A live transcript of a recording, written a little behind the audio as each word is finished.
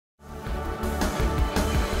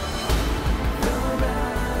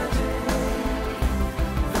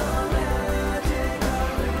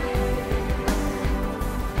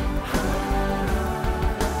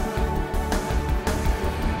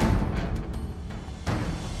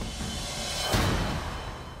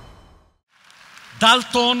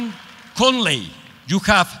Dalton Conley. You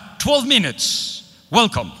have 12 minutes.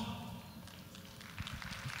 Welcome.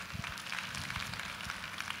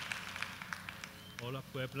 Hola,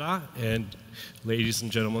 Puebla, and ladies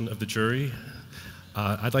and gentlemen of the jury.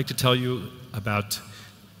 I'd like to tell you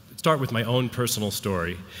start with my own personal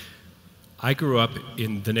story. I grew up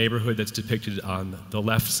in the neighborhood that's depicted on the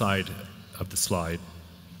left side of the slide.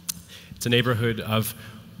 It's a neighborhood of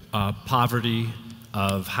poverty,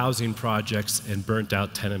 of housing projects, and burnt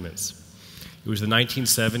out tenements. It was the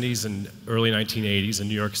 1970s and early 1980s in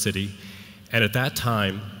New York City, and at that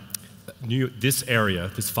time, this area,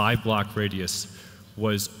 this 5-block radius,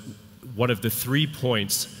 was one of the 3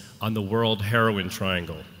 points on the world heroin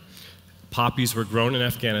triangle. Poppies were grown in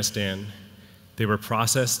Afghanistan, they were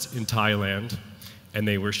processed in Thailand, and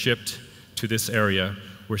they were shipped to this area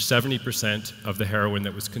where 70% of the heroin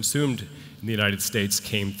that was consumed in the United States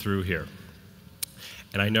came through here.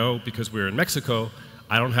 And I know, because we're in Mexico,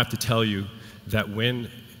 I don't have to tell you that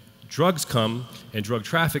when drugs come and drug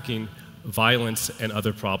trafficking, violence and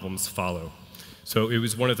other problems follow. So it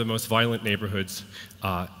was one of the most violent neighborhoods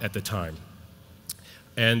at the time.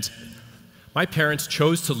 And my parents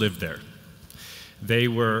chose to live there. They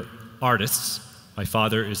were artists. My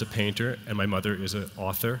father is a painter, and my mother is an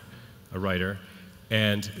author, a writer,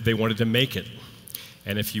 and they wanted to make it.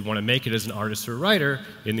 And if you want to make it as an artist or a writer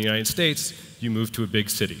in the United States, you move to a big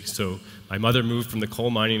city. So my mother moved from the coal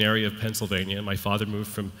mining area of Pennsylvania, and my father moved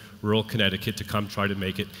from rural Connecticut to come try to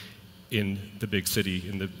make it in the big city,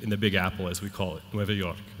 in the Big Apple, as we call it, Nueva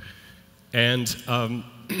York. And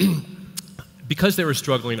because they were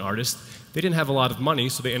struggling artists, they didn't have a lot of money,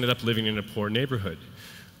 so they ended up living in a poor neighborhood.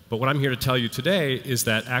 But what I'm here to tell you today is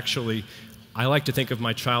that actually, I like to think of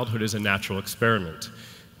my childhood as a natural experiment.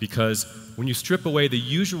 Because when you strip away the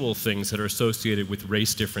usual things that are associated with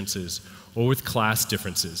race differences or with class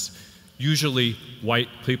differences, usually white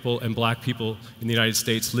people and black people in the United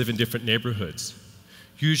States live in different neighborhoods.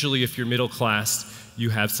 Usually if you're middle class, you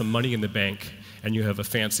have some money in the bank and you have a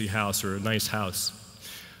fancy house or a nice house.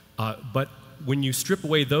 But when you strip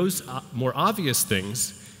away those more obvious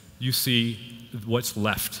things, you see what's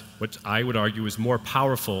left, what I would argue is more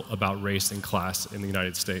powerful about race and class in the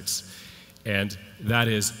United States. And that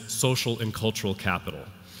is social and cultural capital.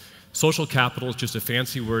 Social capital is just a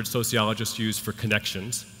fancy word sociologists use for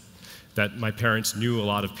connections, that my parents knew a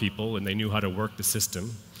lot of people and they knew how to work the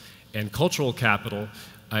system. And cultural capital,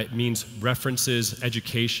 it means references,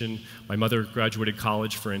 education. My mother graduated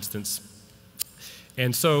college, for instance.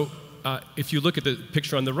 And so if you look at the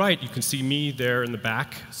picture on the right, you can see me there in the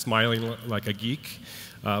back, smiling like a geek.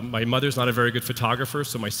 My mother's not a very good photographer,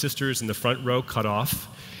 so my sister's in the front row cut off.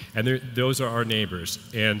 And those are our neighbors.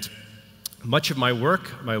 And much of my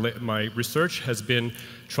work, my research, has been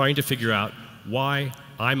trying to figure out why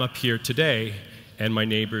I'm up here today and my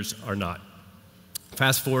neighbors are not.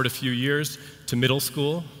 Fast forward a few years to middle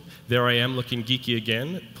school. There I am looking geeky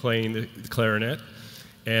again, playing the clarinet.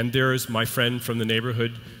 And there's my friend from the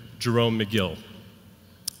neighborhood, Jerome McGill.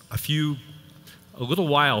 A few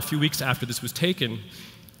weeks after this was taken,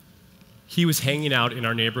 he was hanging out in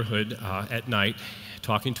our neighborhood at night,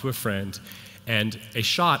 talking to a friend, and a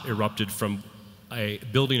shot erupted from a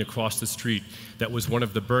building across the street that was one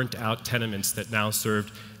of the burnt-out tenements that now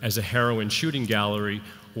served as a heroin shooting gallery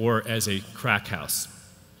or as a crack house.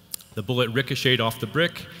 The bullet ricocheted off the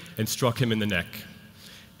brick and struck him in the neck.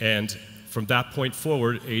 And from that point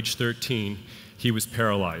forward, age 13, he was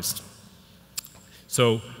paralyzed.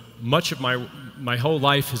 So much of my whole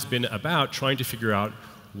life has been about trying to figure out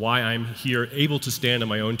why I'm here, able to stand on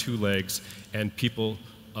my own 2 legs, and people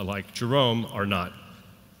like Jerome are not.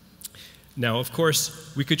 Now, of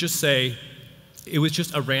course, we could just say it was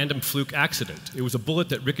just a random fluke accident. It was a bullet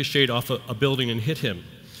that ricocheted off a building and hit him.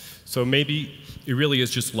 So maybe it really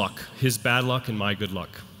is just luck, his bad luck and my good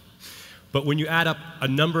luck. But when you add up a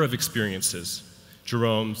number of experiences,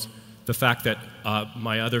 Jerome's, the fact that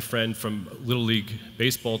my other friend from Little League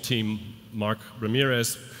baseball team, Mark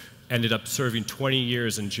Ramirez, ended up serving 20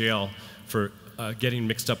 years in jail for getting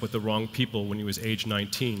mixed up with the wrong people when he was age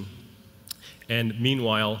 19. And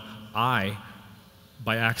meanwhile, I,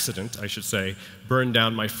 by accident, I should say, burned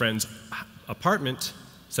down my friend's apartment,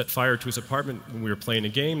 set fire to his apartment when we were playing a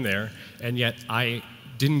game there, and yet I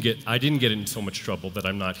didn't get in so much trouble that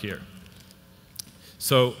I'm not here.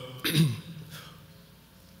 So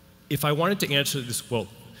if I wanted to answer this, well,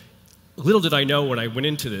 little did I know when I went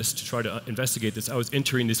into this to try to investigate this, I was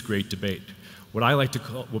entering this great debate. What I like to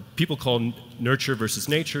call, what people call nurture versus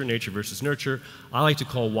nature, nature versus nurture, I like to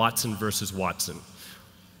call Watson versus Watson.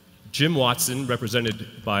 Jim Watson,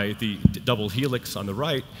 represented by the double helix on the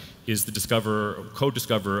right, is the discoverer,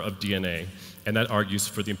 co-discoverer of DNA. and that argues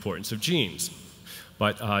for the importance of genes.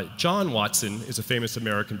 But John Watson is a famous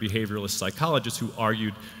American behavioralist psychologist who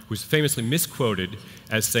was famously misquoted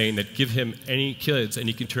as saying that give him any kids and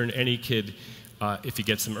he can turn any kid, if he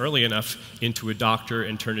gets them early enough, into a doctor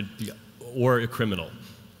and or a criminal,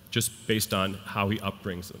 just based on how he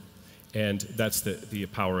upbrings them. And that's the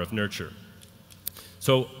power of nurture.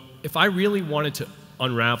 So if I really wanted to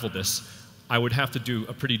unravel this, I would have to do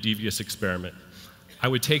a pretty devious experiment. I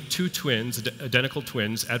would take two twins, identical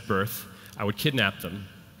twins at birth, I would kidnap them,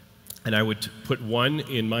 and I would put one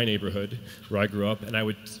in my neighborhood where I grew up, and I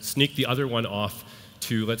would sneak the other one off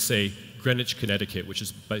to, let's say, Greenwich, Connecticut, which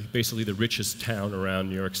is basically the richest town around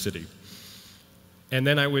New York City. And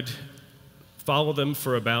then I would follow them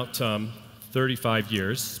for about 35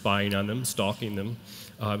 years, spying on them, stalking them,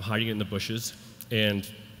 hiding in the bushes, and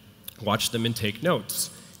watch them and take notes.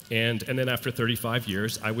 And then after 35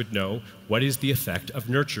 years, I would know what is the effect of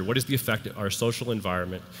nurture, what is the effect of our social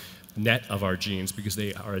environment, net of our genes, because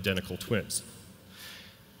they are identical twins.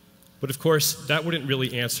 But of course, that wouldn't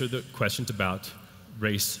really answer the questions about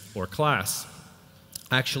race or class.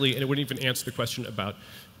 Actually, and it wouldn't even answer the question about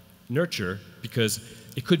nurture, because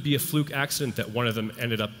it could be a fluke accident that one of them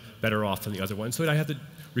ended up better off than the other one. So I'd have to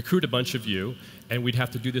recruit a bunch of you, and we'd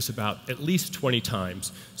have to do this about at least 20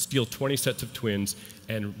 times, steal 20 sets of twins,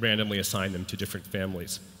 and randomly assign them to different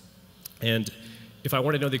families. And if I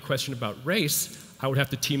want to know the question about race, I would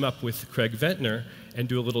have to team up with Craig Ventnor and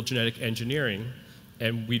do a little genetic engineering,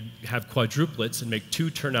 and we'd have quadruplets and make 2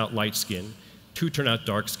 turn out light skin, 2 turn out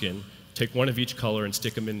dark skin, take one of each color and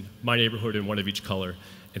stick them in my neighborhood and one of each color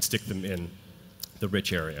and stick them in the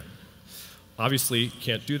rich area. Obviously,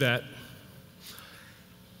 can't do that.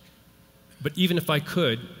 But even if I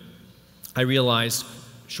could, I realized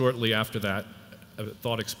shortly after that, a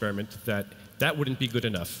thought experiment, that that wouldn't be good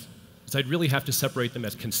enough, because I'd really have to separate them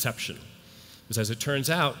at conception. Because as it turns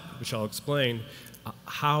out, which I'll explain,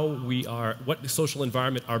 what the social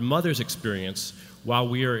environment our mothers experience while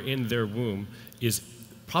we are in their womb is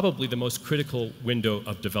probably the most critical window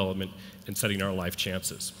of development in setting our life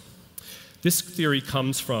chances. This theory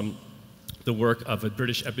comes from the work of a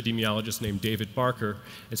British epidemiologist named David Barker.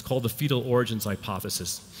 It's called the fetal origins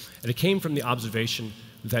hypothesis. And it came from the observation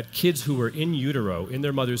that kids who were in utero, in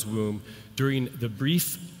their mother's womb, during the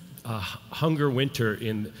brief hunger winter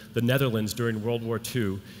in the Netherlands during World War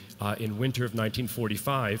II, in winter of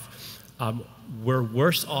 1945, were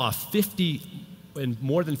worse off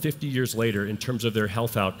more than 50 years later in terms of their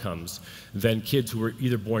health outcomes than kids who were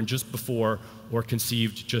either born just before or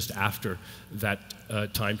conceived just after that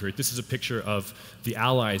time period. This is a picture of the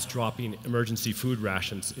Allies dropping emergency food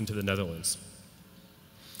rations into the Netherlands.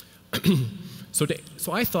 So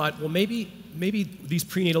I thought, well, maybe these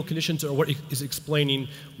prenatal conditions are what is explaining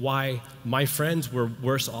why my friends were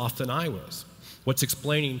worse off than I was. What's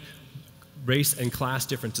explaining race and class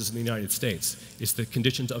differences in the United States is the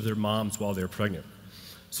conditions of their moms while they're pregnant.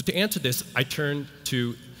 So to answer this, I turned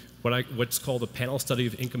to what's called a panel study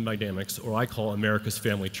of income dynamics, or I call America's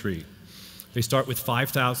family tree. They start with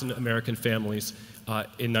 5,000 American families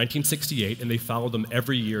in 1968, and they follow them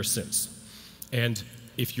every year since. And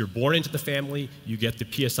if you're born into the family, you get the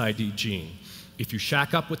PSID gene. If you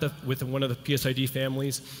shack up with one of the PSID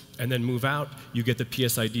families and then move out, you get the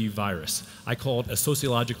PSID virus. I call it a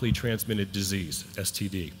sociologically transmitted disease,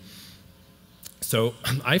 STD. So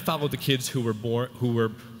I followed the kids who were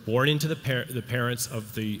born into the parents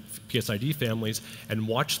of the PSID families and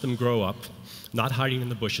watched them grow up, not hiding in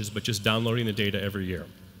the bushes, but just downloading the data every year.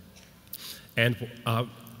 And I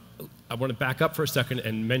want to back up for a second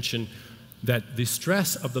and mention that the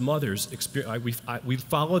stress of the mothers, we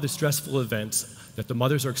follow the stressful events that the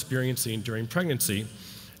mothers are experiencing during pregnancy,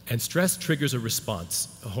 and stress triggers a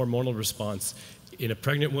response, a hormonal response, in a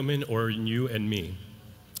pregnant woman or in you and me.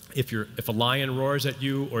 If a lion roars at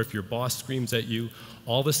you or if your boss screams at you,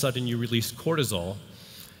 all of a sudden you release cortisol,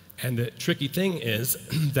 and the tricky thing is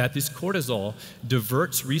that this cortisol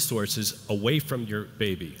diverts resources away from your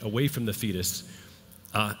baby, away from the fetus,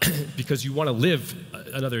 because you want to live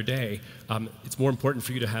another day. It's more important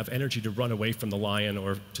for you to have energy to run away from the lion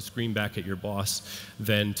or to scream back at your boss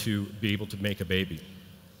than to be able to make a baby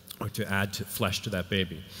or to add flesh to that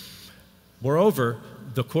baby. Moreover,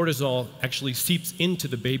 the cortisol actually seeps into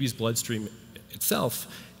the baby's bloodstream itself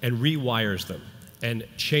and rewires them and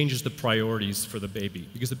changes the priorities for the baby,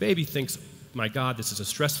 because the baby thinks, my God, this is a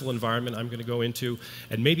stressful environment I'm going to go into,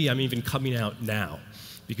 and maybe I'm even coming out now,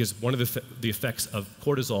 because one of the effects of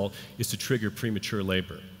cortisol is to trigger premature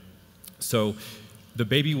labor. So the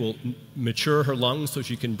baby will mature her lungs so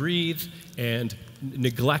she can breathe and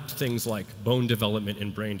neglect things like bone development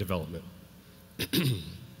and brain development.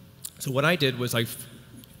 So what I did was I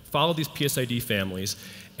followed these PSID families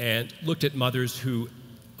and looked at mothers who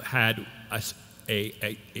had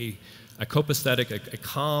a copacetic, a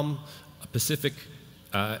calm, a pacific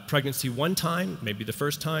pregnancy one time, maybe the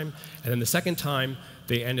first time, and then the second time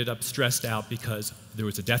they ended up stressed out because there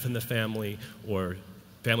was a death in the family, or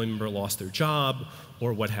family member lost their job,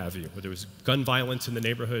 or what have you, or there was gun violence in the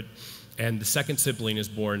neighborhood, and the second sibling is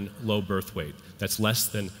born low birth weight. That's less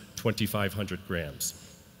than 2,500 grams.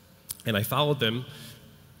 And I followed them.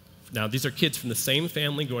 Now, these are kids from the same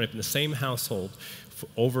family, growing up in the same household for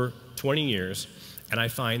over 20 years, and I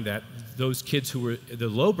find that those kids who were the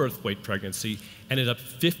low birth weight pregnancy ended up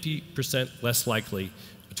 50% less likely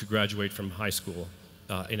to graduate from high school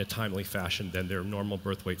in a timely fashion than their normal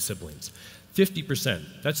birth weight siblings. 50%.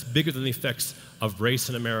 That's bigger than the effects of race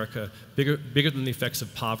in America, bigger than the effects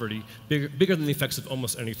of poverty, bigger than the effects of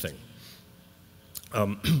almost anything.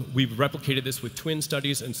 We've replicated this with twin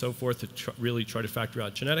studies and so forth to really try to factor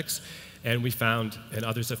out genetics, and we found, and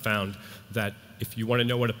others have found, that if you want to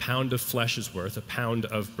know what a pound of flesh is worth, a pound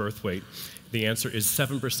of birth weight, the answer is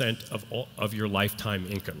 7% of your lifetime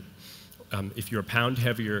income. If you're a pound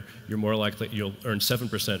heavier, you're more likely, you'll earn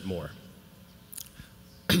 7% more.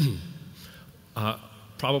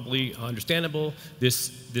 Probably understandable,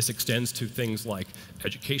 this extends to things like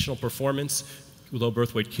educational performance. Low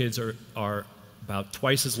birth weight kids are about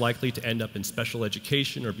twice as likely to end up in special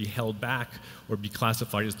education or be held back or be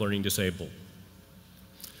classified as learning disabled.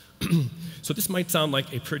 So this might sound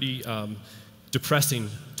like a pretty depressing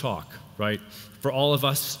talk, right? For all of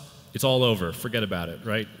us, it's all over, forget about it,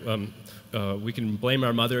 right? We can blame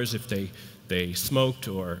our mothers if they smoked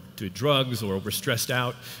or did drugs or were stressed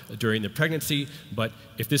out during their pregnancy, but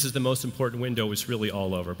if this is the most important window, it's really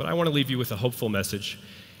all over. But I want to leave you with a hopeful message,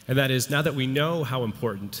 and that is, now that we know how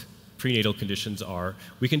important prenatal conditions are,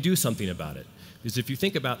 we can do something about it. Because if you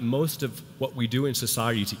think about most of what we do in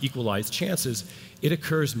society to equalize chances, it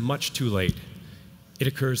occurs much too late. It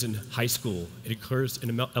occurs in high school, it occurs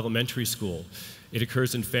in elementary school, it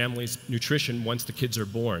occurs in families' nutrition once the kids are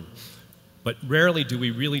born. But rarely do we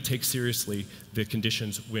really take seriously the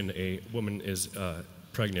conditions when a woman is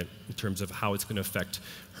pregnant in terms of how it's going to affect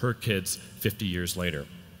her kids 50 years later.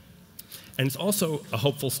 And it's also a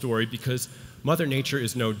hopeful story because Mother Nature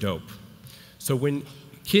is no dope. So when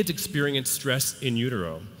kids experience stress in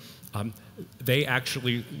utero, they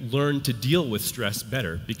actually learn to deal with stress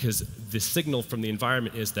better because the signal from the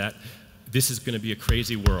environment is that this is going to be a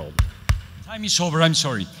crazy world. Time is over, I'm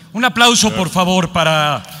sorry. Un aplauso, por favor,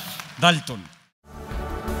 para Dalton.